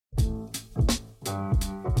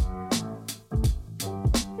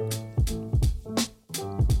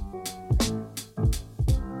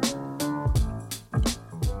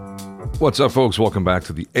What's up, folks? Welcome back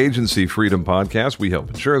to the Agency Freedom Podcast. We help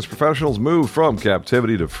insurance professionals move from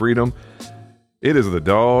captivity to freedom. It is the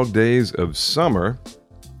dog days of summer.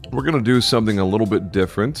 We're going to do something a little bit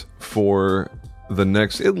different for the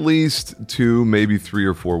next at least 2, maybe 3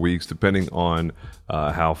 or 4 weeks, depending on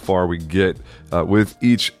how far we get with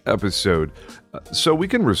each episode. So we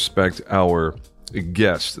can respect our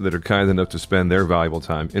guests that are kind enough to spend their valuable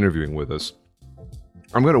time interviewing with us.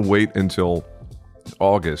 I'm going to wait until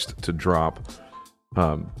August to drop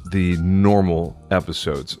the normal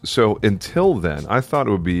episodes. So until then, I thought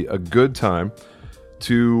it would be a good time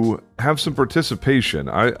to have some participation.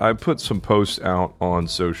 I put some posts out on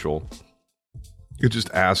social,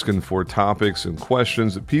 just asking for topics and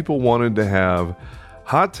questions that people wanted to have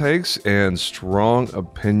hot takes and strong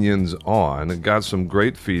opinions on. And got some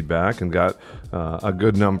great feedback and got a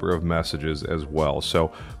good number of messages as well.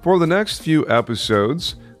 So for the next few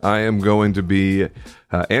episodes, I am going to be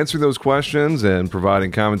answering those questions and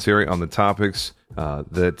providing commentary on the topics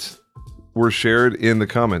that were shared in the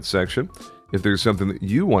comments section. If there's something that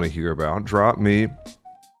you want to hear about, drop me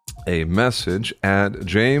a message at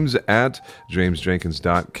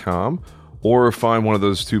james@jamesjenkins.com, or find one of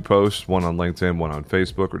those 2 posts, one on LinkedIn, one on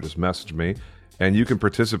Facebook, or just message me, and you can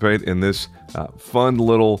participate in this fun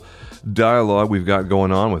little dialogue we've got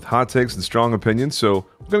going on with hot takes and strong opinions. So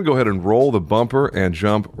we're going to go ahead and roll the bumper and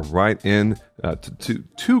jump right in to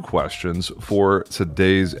 2 questions for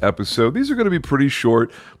today's episode. These are going to be pretty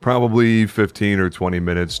short, probably 15 or 20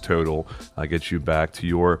 minutes total. Get you back to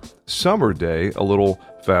your summer day a little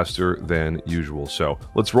faster than usual. So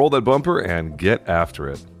let's roll that bumper and get after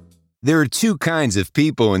it. There are 2 kinds of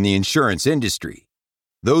people in the insurance industry: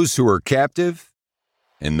 those who are captive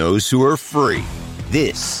and those who are free.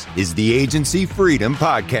 This is the Agency Freedom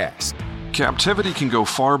Podcast. Captivity can go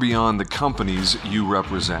far beyond the companies you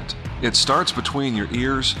represent. It starts between your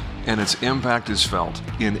ears, and its impact is felt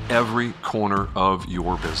in every corner of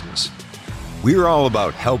your business. We're all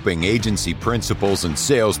about helping agency principals and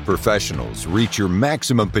sales professionals reach your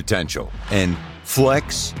maximum potential and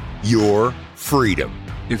flex your freedom.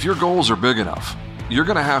 If your goals are big enough, you're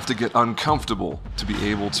going to have to get uncomfortable to be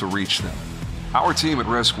able to reach them. Our team at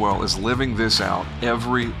Riskwell is living this out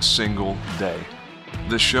every single day.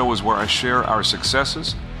 This show is where I share our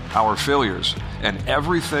successes, our failures, and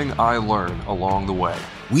everything I learn along the way.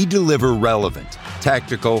 We deliver relevant,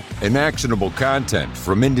 tactical, and actionable content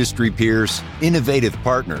from industry peers, innovative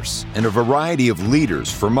partners, and a variety of leaders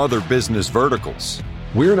from other business verticals.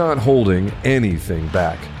 We're not holding anything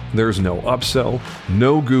back. There's no upsell,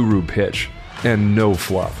 no guru pitch, and no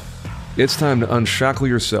fluff. It's time to unshackle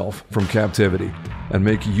yourself from captivity and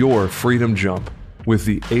make your freedom jump with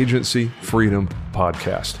the Agency Freedom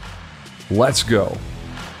Podcast. Let's go.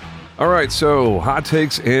 All right, so hot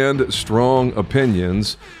takes and strong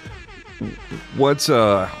opinions. What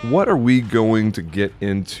are we going to get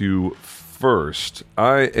into first?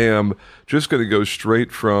 I am just going to go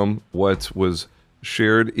straight from what was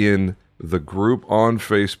shared in the group on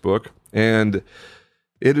Facebook, and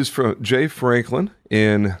it is from Jay Franklin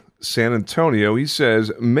in San Antonio. He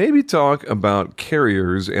says, maybe talk about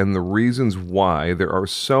carriers and the reasons why there are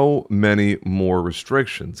so many more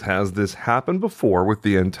restrictions. Has this happened before with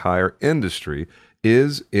the entire industry?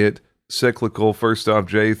 Is it cyclical? First off,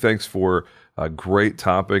 Jay, thanks for a great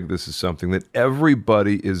topic. This is something that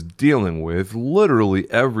everybody is dealing with, literally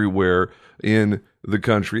everywhere in the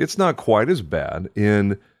country. It's not quite as bad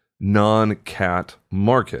in non-cat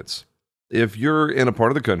markets. If you're in a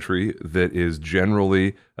part of the country that is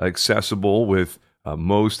generally accessible with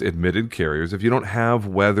most admitted carriers, if you don't have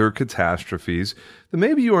weather catastrophes, then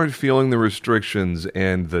maybe you aren't feeling the restrictions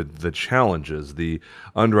and the challenges, the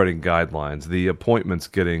underwriting guidelines, the appointments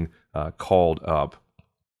getting called up.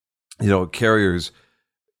 You know, carriers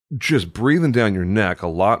just breathing down your neck a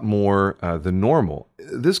lot more than normal.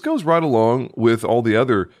 This goes right along with all the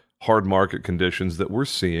other hard market conditions that we're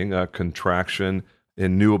seeing, contraction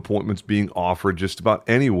and new appointments being offered just about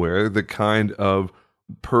anywhere, the kind of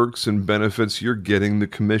perks and benefits you're getting, the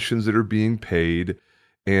commissions that are being paid,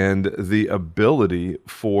 and the ability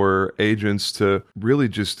for agents to really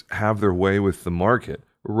just have their way with the market.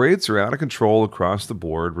 Rates are out of control across the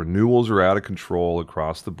board. Renewals are out of control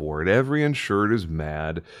across the board. Every insured is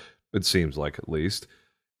mad, it seems like, at least.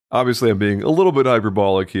 Obviously, I'm being a little bit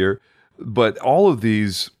hyperbolic here, but all of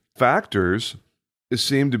these factors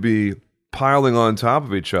seem to be piling on top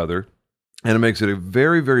of each other, and it makes it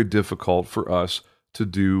very, very difficult for us to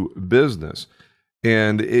do business.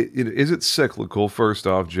 And is it cyclical? First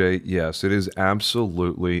off, Jay, yes, it is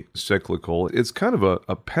absolutely cyclical. It's kind of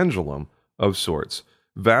a pendulum of sorts,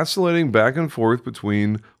 vacillating back and forth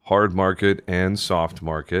between hard market and soft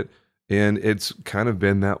market. And it's kind of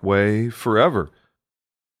been that way forever.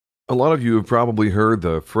 A lot of you have probably heard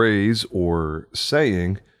the phrase or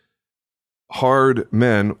saying, hard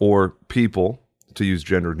men or people, to use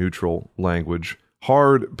gender neutral language,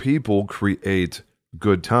 hard people create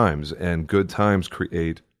good times, and good times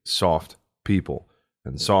create soft people.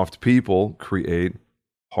 And soft people create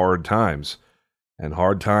hard times, and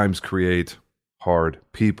hard times create hard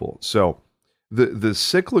people. So the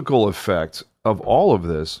cyclical effect of all of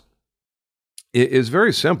this is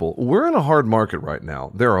very simple. We're in a hard market right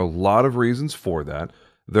now. There are a lot of reasons for that.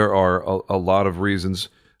 There are a lot of reasons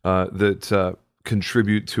that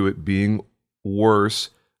contribute to it being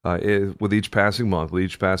worse with each passing month, with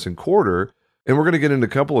each passing quarter. And we're going to get into a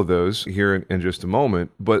couple of those here in just a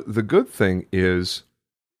moment. But the good thing is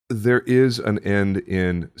there is an end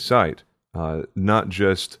in sight, not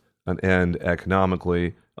just an end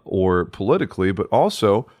economically or politically, but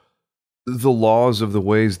also the laws of the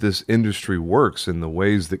ways this industry works and the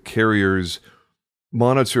ways that carriers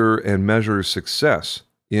monitor and measure success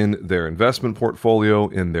in their investment portfolio,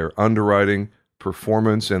 in their underwriting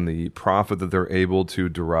performance, and the profit that they're able to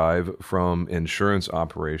derive from insurance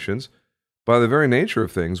operations. By the very nature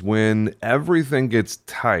of things, when everything gets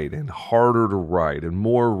tight and harder to write and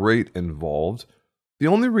more rate involved, the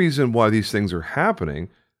only reason why these things are happening,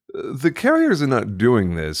 the carriers are not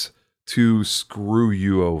doing this to screw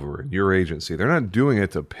you over in your agency. They're not doing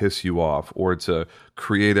it to piss you off or to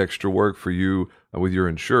create extra work for you with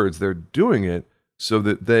your insureds. They're doing it so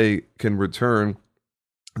that they can return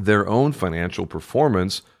their own financial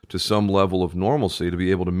performance to some level of normalcy to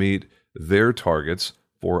be able to meet their targets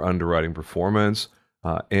for underwriting performance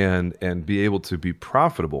and be able to be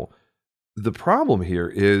profitable. The problem here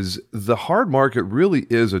is the hard market really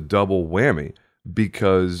is a double whammy,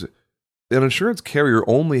 because an insurance carrier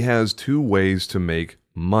only has two ways to make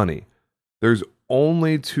money. There's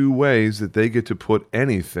only two ways that they get to put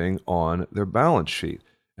anything on their balance sheet,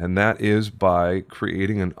 and that is by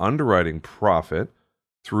creating an underwriting profit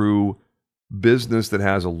through business that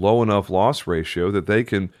has a low enough loss ratio that they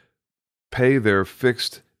can pay their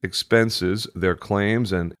fixed expenses, their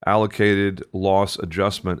claims and allocated loss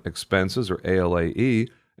adjustment expenses, or ALAE,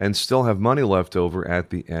 and still have money left over at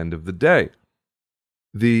the end of the day.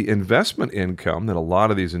 The investment income that a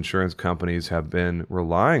lot of these insurance companies have been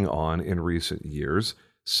relying on in recent years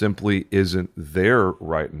simply isn't there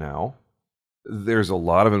right now. There's a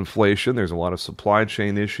lot of inflation, there's a lot of supply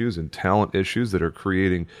chain issues and talent issues that are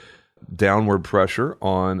creating downward pressure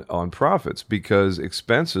on profits because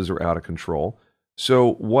expenses are out of control.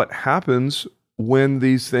 So what happens when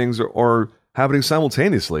these things are happening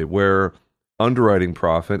simultaneously, where underwriting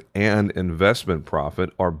profit and investment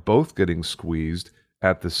profit are both getting squeezed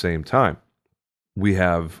at the same time? We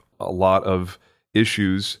have a lot of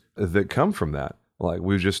issues that come from that. Like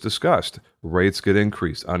we've just discussed, rates get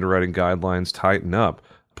increased, underwriting guidelines tighten up,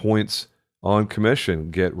 points on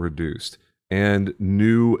commission get reduced, and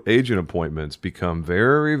new agent appointments become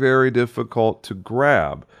very, very difficult to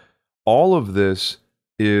grab. All of this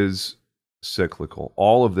is cyclical.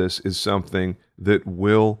 All of this is something that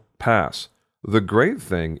will pass. The great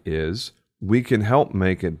thing is we can help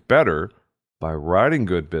make it better by writing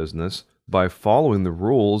good business, by following the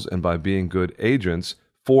rules, and by being good agents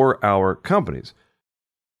for our companies.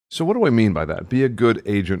 So what do I mean by that? Be a good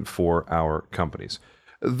agent for our companies.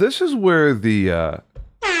 This is where the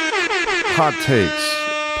hot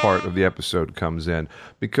takes part of the episode comes in,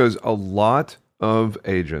 because a lot of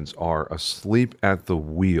agents are asleep at the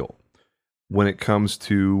wheel when it comes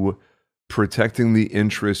to protecting the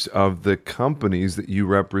interests of the companies that you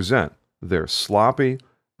represent. They're sloppy,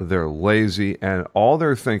 they're lazy, and all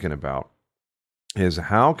they're thinking about is,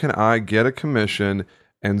 how can I get a commission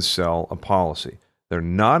and sell a policy? They're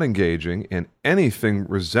not engaging in anything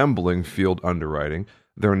resembling field underwriting.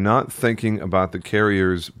 They're not thinking about the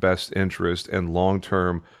carrier's best interest and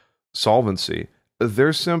long-term solvency.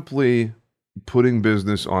 They're simply putting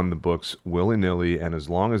business on the books willy-nilly, and as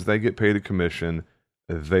long as they get paid a commission,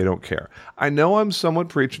 they don't care. I know I'm somewhat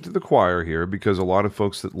preaching to the choir here, because a lot of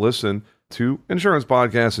folks that listen to insurance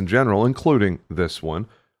podcasts in general, including this one,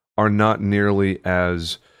 are not nearly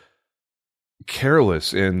as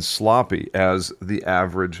careless and sloppy as the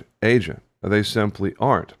average agent. They simply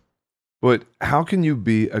aren't. But how can you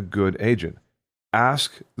be a good agent?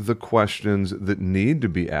 Ask the questions that need to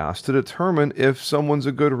be asked to determine if someone's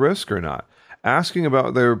a good risk or not. Asking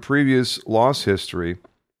about their previous loss history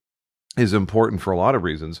is important for a lot of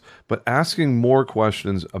reasons, but asking more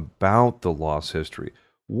questions about the loss history.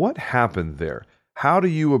 What happened there? How do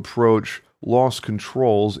you approach loss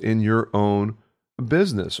controls in your own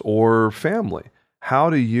business or family?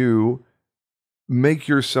 How do you make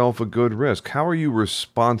yourself a good risk? How are you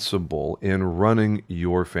responsible in running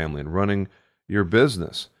your family and running your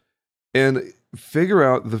business? And figure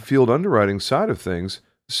out the field underwriting side of things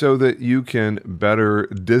so that you can better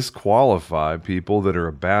disqualify people that are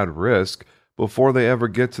a bad risk before they ever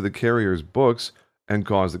get to the carrier's books and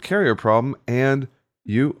cause the carrier a problem and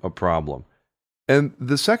you a problem. And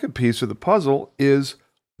the second piece of the puzzle is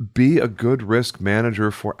be a good risk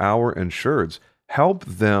manager for our insureds. Help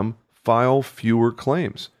them file fewer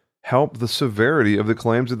claims. Help the severity of the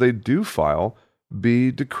claims that they do file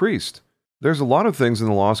be decreased. There's a lot of things in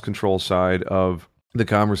the loss control side of the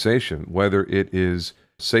conversation, whether it is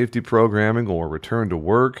safety programming or return to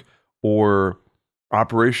work or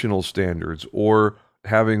operational standards or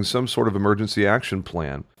having some sort of emergency action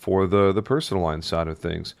plan for the personal line side of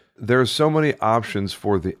things. There are so many options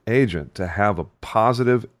for the agent to have a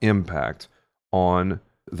positive impact on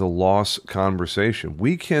the loss conversation.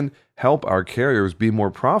 We can help our carriers be more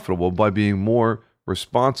profitable by being more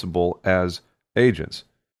responsible as agents.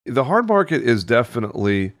 The hard market is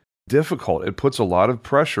definitely difficult. It puts a lot of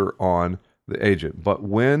pressure on the agent. But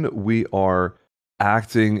when we are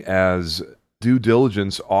acting as due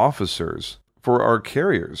diligence officers for our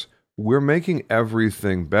carriers, we're making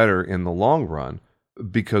everything better in the long run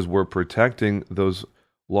because we're protecting those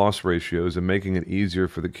loss ratios and making it easier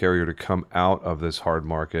for the carrier to come out of this hard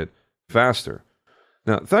market faster.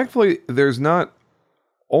 Now, thankfully, there's not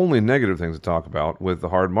only negative things to talk about with the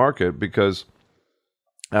hard market because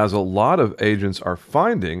as a lot of agents are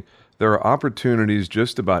finding, there are opportunities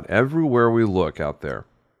just about everywhere we look out there.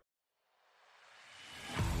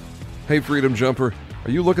 Hey, Freedom Jumper,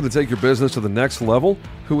 are you looking to take your business to the next level?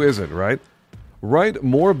 Who isn't, right? Write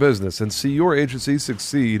more business and see your agency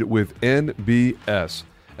succeed with NBS.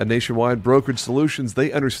 At Nationwide Brokerage Solutions,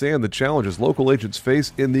 they understand the challenges local agents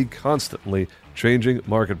face in the constantly changing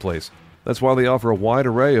marketplace. That's why they offer a wide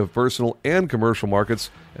array of personal and commercial markets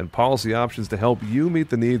and policy options to help you meet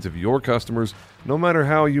the needs of your customers, no matter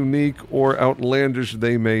how unique or outlandish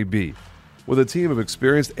they may be. With a team of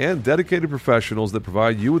experienced and dedicated professionals that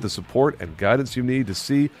provide you with the support and guidance you need to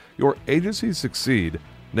see your agency succeed,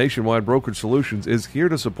 Nationwide Brokerage Solutions is here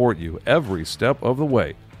to support you every step of the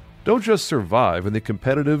way. Don't just survive in the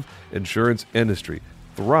competitive insurance industry.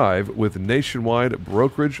 Thrive with Nationwide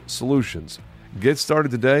Brokerage Solutions. Get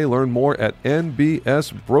started today. Learn more at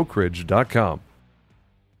nbsbrokerage.com.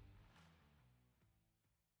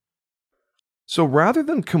 So rather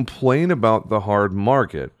than complain about the hard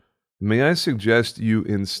market, may I suggest you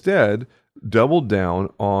instead double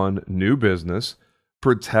down on new business,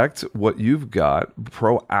 protect what you've got,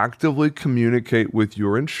 proactively communicate with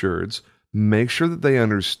your insureds, make sure that they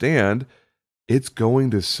understand it's going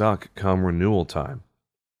to suck come renewal time.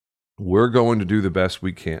 We're going to do the best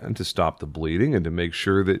we can to stop the bleeding and to make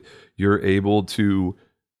sure that you're able to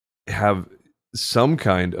have some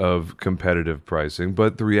kind of competitive pricing.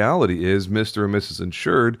 But the reality is, Mr. and Mrs.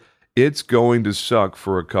 Insured, it's going to suck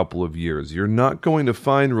for a couple of years. You're not going to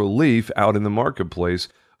find relief out in the marketplace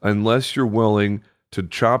unless you're willing to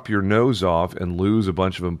chop your nose off and lose a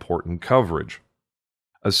bunch of important coverage.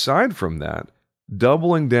 Aside from that,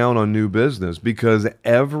 doubling down on new business because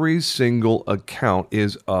every single account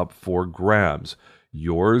is up for grabs.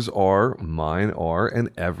 Yours are, mine are,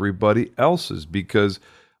 and everybody else's, because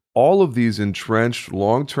all of these entrenched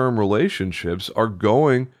long-term relationships are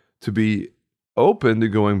going to be open to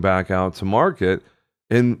going back out to market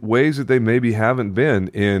in ways that they maybe haven't been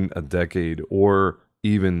in a decade or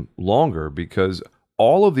even longer, because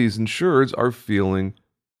all of these insureds are feeling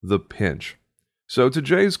the pinch. So to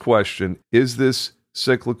Jay's question, is this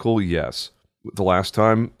cyclical? Yes. The last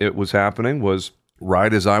time it was happening was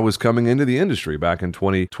right as I was coming into the industry back in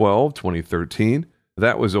 2012, 2013.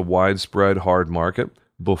 That was a widespread hard market.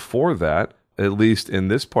 Before that, at least in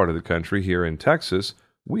this part of the country here in Texas,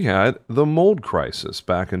 we had the mold crisis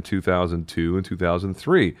back in 2002 and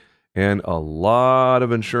 2003. And a lot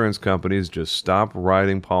of insurance companies just stopped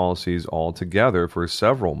writing policies altogether for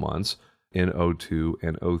several months in 2002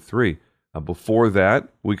 and 2003. Before that,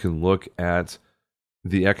 we can look at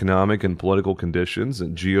the economic and political conditions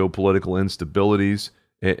and geopolitical instabilities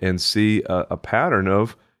and see a pattern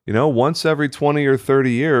of, once every 20 or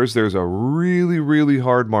 30 years, there's a really, really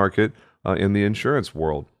hard market in the insurance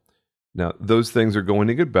world. Now, those things are going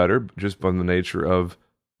to get better just by the nature of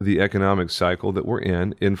the economic cycle that we're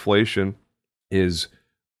in. Inflation is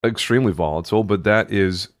extremely volatile, but that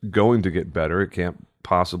is going to get better. It can't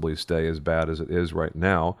possibly stay as bad as it is right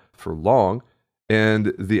now for long.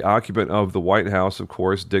 And the occupant of the White House, of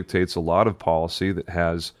course, dictates a lot of policy that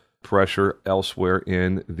has pressure elsewhere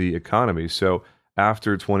in the economy. So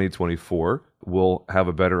after 2024, we'll have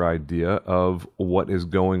a better idea of what is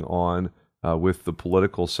going on with the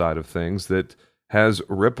political side of things that has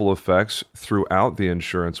ripple effects throughout the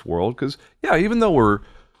insurance world. Because, yeah, even though we're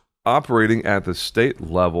operating at the state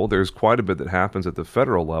level, there's quite a bit that happens at the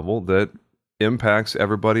federal level that impacts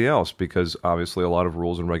everybody else, because obviously a lot of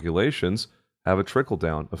rules and regulations have a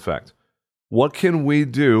trickle-down effect. What can we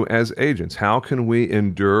do as agents? How can we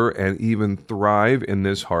endure and even thrive in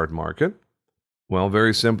this hard market? Well,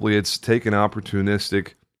 very simply, it's take an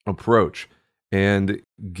opportunistic approach and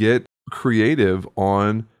get creative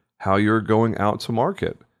on how you're going out to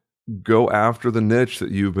market. Go after the niche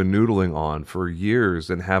that you've been noodling on for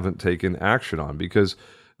years and haven't taken action on, because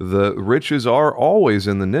the riches are always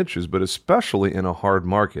in the niches, but especially in a hard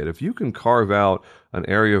market. If you can carve out an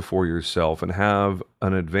area for yourself and have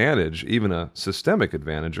an advantage, even a systemic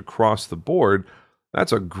advantage across the board,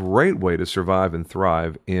 that's a great way to survive and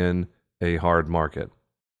thrive in a hard market.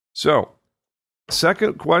 So,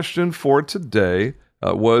 second question for today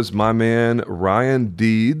was my man Ryan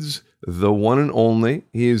Deeds, the one and only.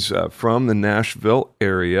 He's from the Nashville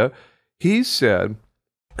area. He said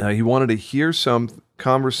he wanted to hear some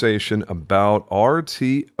conversation about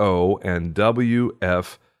RTO and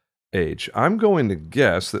WFH. I'm going to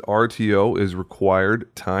guess that RTO is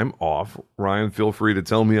required time off. Ryan, feel free to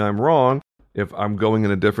tell me I'm wrong if I'm going in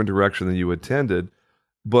a different direction than you intended.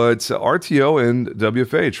 But RTO and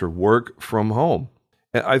WFH are work from home.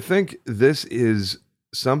 And I think this is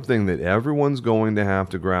something that everyone's going to have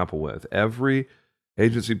to grapple with. Every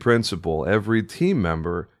agency principal, every team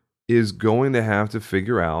member is going to have to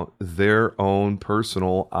figure out their own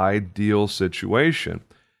personal ideal situation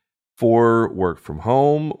for work from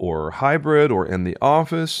home or hybrid or in the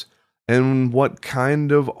office, and what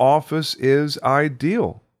kind of office is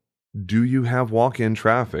ideal. Do you have walk-in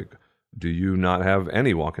traffic? Do you not have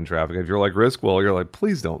any walk-in traffic? If you're like Riskwell, you're like,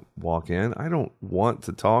 please don't walk in. I don't want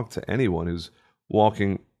to talk to anyone who's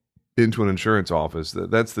walking into an insurance office.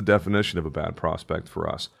 That's the definition of a bad prospect for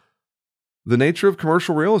us. The nature of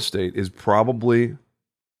commercial real estate is probably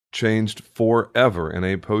changed forever in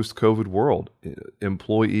a post-COVID world.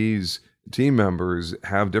 Employees, team members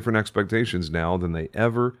have different expectations now than they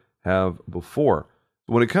ever have before.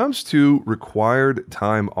 When it comes to required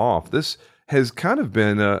time off, this has kind of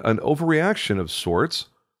been an overreaction of sorts,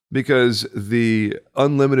 because the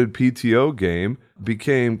unlimited PTO game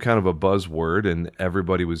became kind of a buzzword and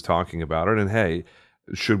everybody was talking about it. And hey,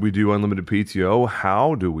 should we do unlimited PTO?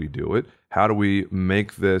 How do we do it? How do we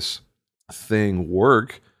make this thing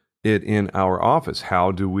work in our office?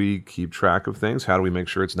 How do we keep track of things? How do we make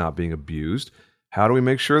sure it's not being abused? How do we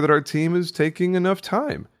make sure that our team is taking enough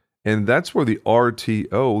time? And that's where the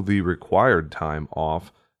RTO, the required time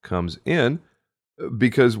off, comes in,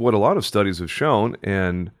 because what a lot of studies have shown,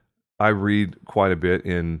 and I read quite a bit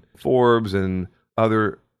in Forbes and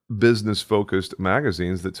other business-focused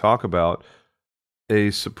magazines that talk about a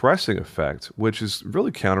suppressing effect, which is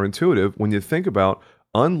really counterintuitive when you think about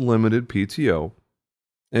unlimited PTO,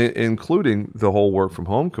 including the whole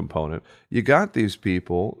work-from-home component. You got these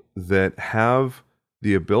people that have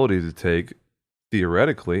the ability to take,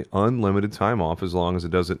 theoretically, unlimited time off as long as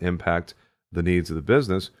it doesn't impact the needs of the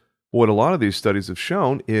business. What a lot of these studies have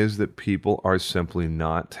shown is that people are simply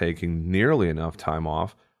not taking nearly enough time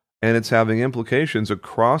off, and it's having implications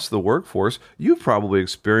across the workforce. You've probably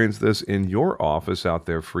experienced this in your office out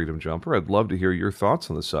there, Freedom Jumper. I'd love to hear your thoughts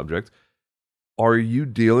on the subject. Are you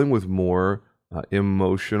dealing with more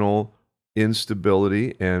emotional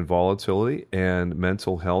instability and volatility and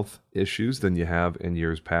mental health issues than you have in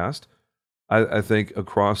years past? I think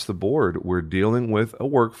across the board, we're dealing with a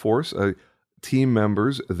workforce, team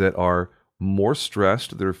members that are more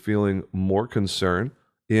stressed, they're feeling more concern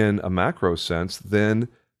in a macro sense than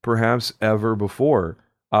perhaps ever before.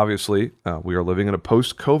 Obviously, we are living in a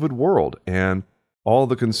post-COVID world, and all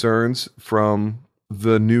the concerns from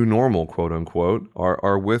the new normal, quote unquote,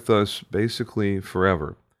 are with us basically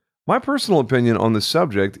forever. My personal opinion on the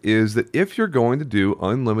subject is that if you're going to do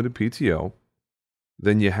unlimited PTO,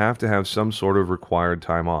 then you have to have some sort of required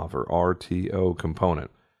time off or RTO component.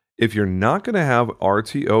 If you're not going to have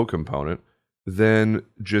RTO component, then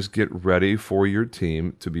just get ready for your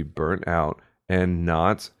team to be burnt out and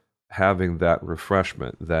not having that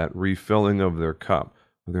refreshment, that refilling of their cup.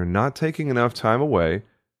 They're not taking enough time away,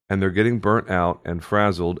 and they're getting burnt out and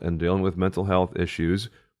frazzled and dealing with mental health issues,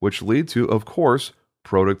 which lead to, of course,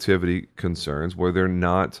 productivity concerns where they're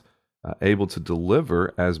not able to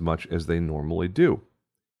deliver as much as they normally do.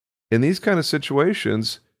 In these kind of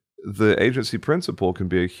situations, the agency principal can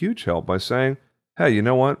be a huge help by saying, hey, you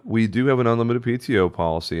know what? We do have an unlimited PTO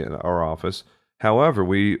policy in our office. However,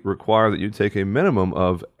 we require that you take a minimum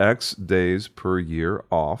of X days per year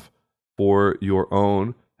off for your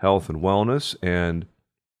own health and wellness and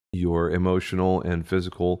your emotional and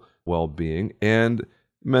physical well-being. And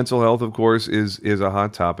mental health, of course, is a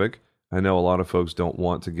hot topic. I know a lot of folks don't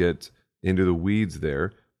want to get into the weeds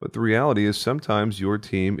there, but the reality is sometimes your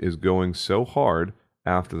team is going so hard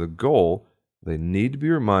after the goal, they need to be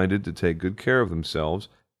reminded to take good care of themselves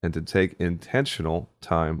and to take intentional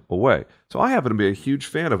time away. So I happen to be a huge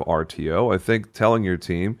fan of RTO. I think telling your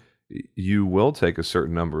team you will take a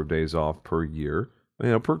certain number of days off per year,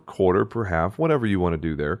 per quarter, per half, whatever you want to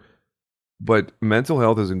do there. But mental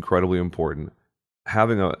health is incredibly important.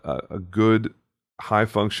 Having a good,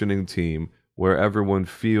 high-functioning team where everyone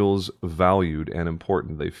feels valued and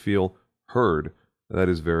important, they feel heard, that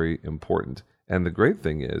is very important. And the great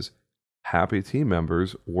thing is, happy team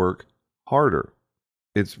members work harder.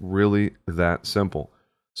 It's really that simple.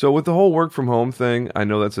 So with the whole work from home thing, I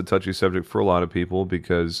know that's a touchy subject for a lot of people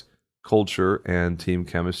because culture and team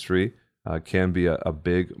chemistry can be a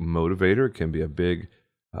big motivator. It can be a big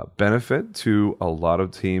benefit to a lot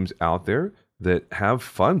of teams out there that have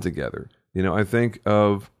fun together. I think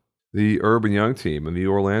of the Urban Young team in the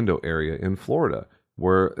Orlando area in Florida,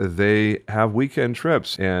 where they have weekend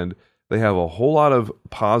trips and they have a whole lot of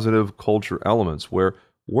positive culture elements where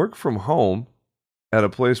work from home at a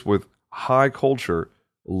place with high culture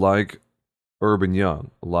like Urban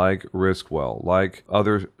Young, like Riskwell, like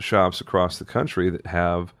other shops across the country that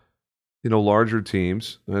have, larger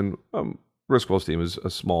teams. And Riskwell's team is a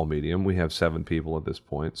small medium. We have 7 people at this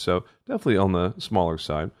point, so definitely on the smaller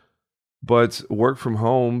side. But work from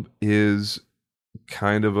home is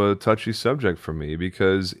kind of a touchy subject for me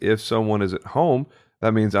because if someone is at home,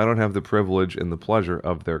 that means I don't have the privilege and the pleasure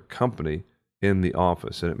of their company in the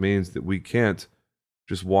office. And it means that we can't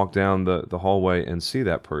just walk down the hallway and see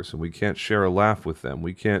that person. We can't share a laugh with them.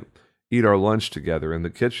 We can't eat our lunch together in the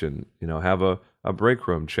kitchen, have a break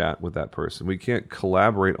room chat with that person. We can't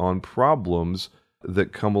collaborate on problems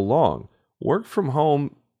that come along. Work from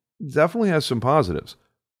home definitely has some positives,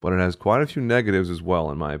 but it has quite a few negatives as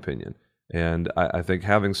well, in my opinion. And I think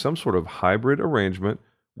having some sort of hybrid arrangement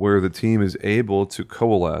where the team is able to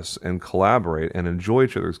coalesce and collaborate and enjoy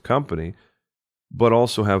each other's company, but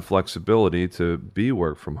also have flexibility to be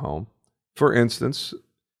work from home. For instance,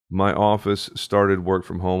 my office started work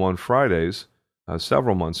from home on Fridays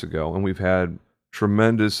several months ago, and we've had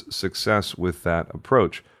tremendous success with that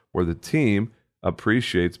approach, where the team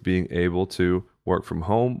appreciates being able to work from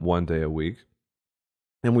home one day a week.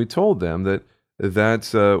 And we told them that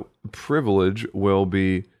privilege will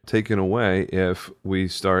be taken away if we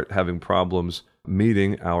start having problems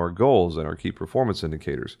meeting our goals and our key performance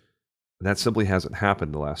indicators. That simply hasn't happened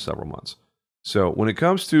in the last several months. So when it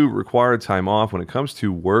comes to required time off, when it comes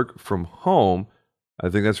to work from home, I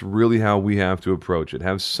think that's really how we have to approach it.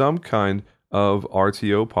 Have some kind of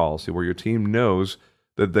RTO policy where your team knows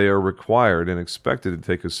that they are required and expected to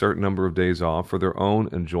take a certain number of days off for their own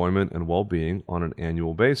enjoyment and well-being on an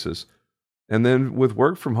annual basis. And then with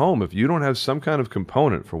work from home, if you don't have some kind of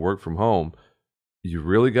component for work from home, you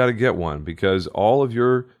really got to get one because all of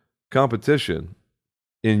your competition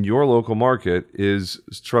in your local market is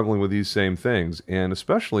struggling with these same things. And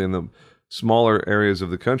especially in the smaller areas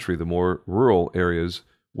of the country, the more rural areas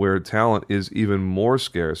where talent is even more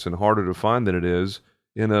scarce and harder to find than it is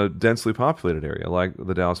in a densely populated area like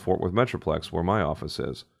the Dallas-Fort Worth Metroplex where my office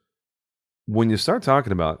is. When you start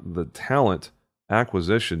talking about the talent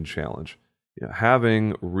acquisition challenge,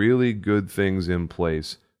 having really good things in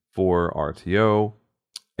place for RTO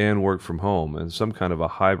and work from home and some kind of a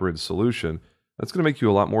hybrid solution, that's going to make you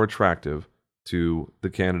a lot more attractive to the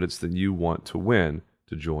candidates that you want to win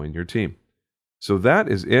to join your team. So that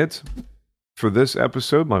is it for this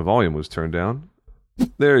episode. My volume was turned down.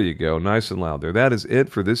 There you go, nice and loud there. That is it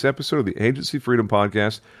for this episode of the Agency Freedom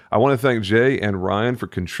Podcast. I want to thank Jay and Ryan for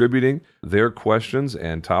contributing their questions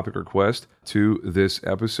and topic requests to this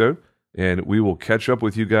episode. And we will catch up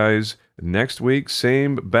with you guys next week.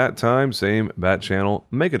 Same bat time, same bat channel.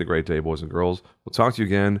 Make it a great day, boys and girls. We'll talk to you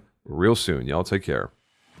again real soon. Y'all take care.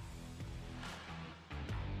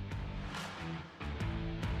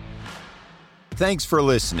 Thanks for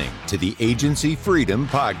listening to the Agency Freedom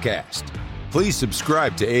Podcast. Please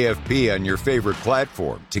subscribe to AFP on your favorite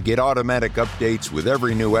platform to get automatic updates with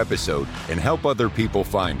every new episode and help other people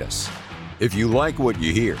find us. If you like what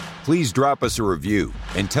you hear, please drop us a review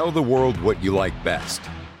and tell the world what you like best.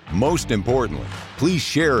 Most importantly, please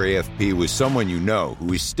share AFP with someone you know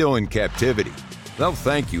who is still in captivity. They'll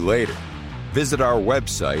thank you later. Visit our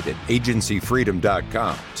website at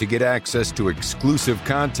agencyfreedom.com to get access to exclusive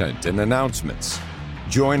content and announcements.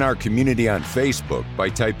 Join our community on Facebook by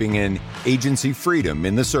typing in Agency Freedom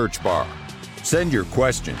in the search bar. Send your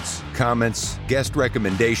questions, comments, guest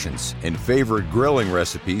recommendations, and favorite grilling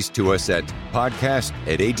recipes to us at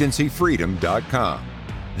podcast@agencyfreedom.com.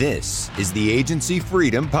 This is the Agency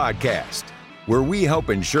Freedom Podcast, where we help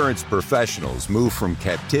insurance professionals move from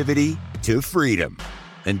captivity to freedom.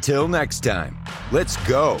 Until next time, let's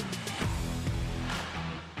go.